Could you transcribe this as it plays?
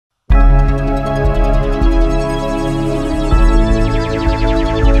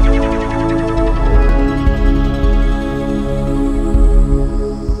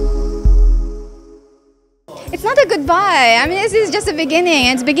by. I mean, this is just the beginning.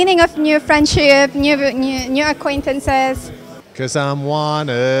 It's the beginning of new friendship, new acquaintances. 'Cause I'm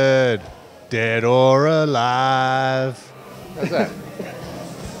wanted, dead or alive. How's that?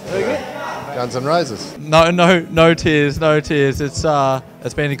 Very good. Guns N' Roses. No tears, no tears.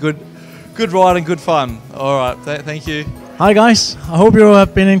 It's been a good ride and good fun. All right, thank you. Hi guys, I hope you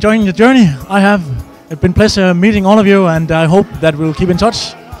have been enjoying the journey. I have. It's been a pleasure meeting all of you, and I hope that we'll keep in touch.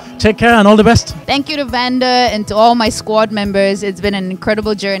 Take care and all the best. Thank you to Vanda and to all my squad members. It's been an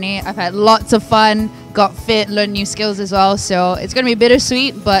incredible journey. I've had lots of fun, got fit, learned new skills as well. So it's going to be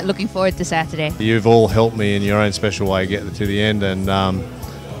bittersweet, but looking forward to Saturday. You've all helped me in your own special way get to the end,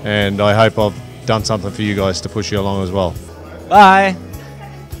 and I hope I've done something for you guys to push you along as well. Bye.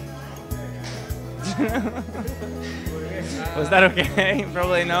 Was that okay?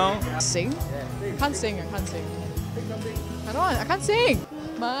 Probably no. Sing? I can't sing. I can't sing.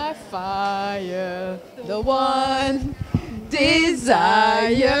 My fire, the one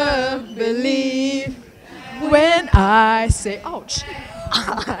desire, believe when I say, ouch,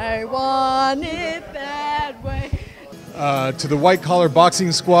 I want it that way. To the White Collar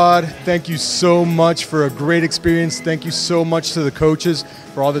Boxing Squad, thank you so much for a great experience. Thank you so much to the coaches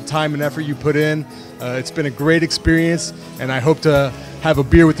for all the time and effort you put in. It's been a great experience, and I hope to have a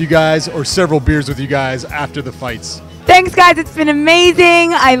beer with you guys or several beers with you guys after the fights. Thanks guys, it's been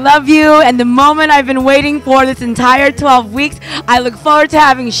amazing. I love you, and the moment I've been waiting for this entire 12 weeks. I look forward to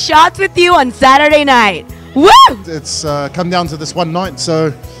having shots with you on Saturday night. Woo! It's come down to this one night,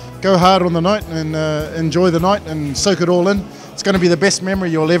 so go hard on the night and enjoy the night and soak it all in. It's going to be the best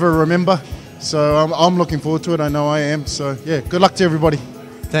memory you'll ever remember, so I'm looking forward to it. I know I am, so yeah, good luck to everybody.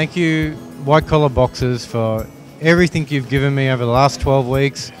 Thank you, White Collar Boxers, for everything you've given me over the last 12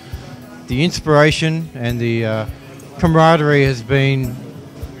 weeks. The inspiration and the camaraderie has been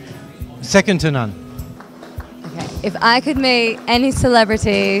second to none. Okay. If I could meet any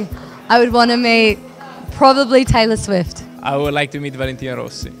celebrity, I would want to meet probably Taylor Swift. I would like to meet Valentino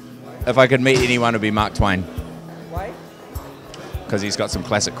Rossi. If I could meet anyone, it would be Mark Twain. Why? Because he's got some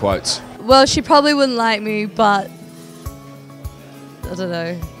classic quotes. Well, she probably wouldn't like me, but I don't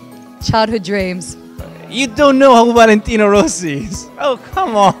know. Childhood dreams. You don't know who Valentino Rossi is. Oh,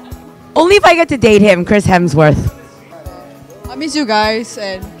 come on. Only if I get to date him, Chris Hemsworth. I miss you guys,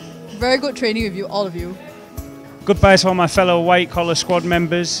 and very good training with you, all of you. Goodbye to all my fellow White Collar Squad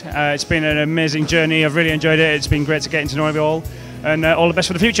members. It's been an amazing journey. I've really enjoyed it. It's been great to get to know you all, and all the best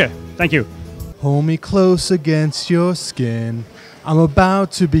for the future. Thank you. Hold me close against your skin. I'm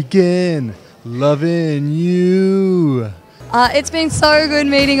about to begin loving you. It's been so good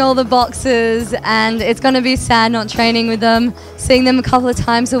meeting all the boxers, and it's going to be sad not training with them, seeing them a couple of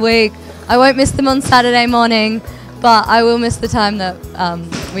times a week. I won't miss them on Saturday morning, but I will miss the time that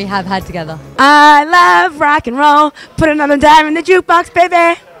we have had together. I love rock and roll. Put another dime in the jukebox,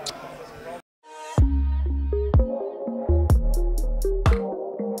 baby.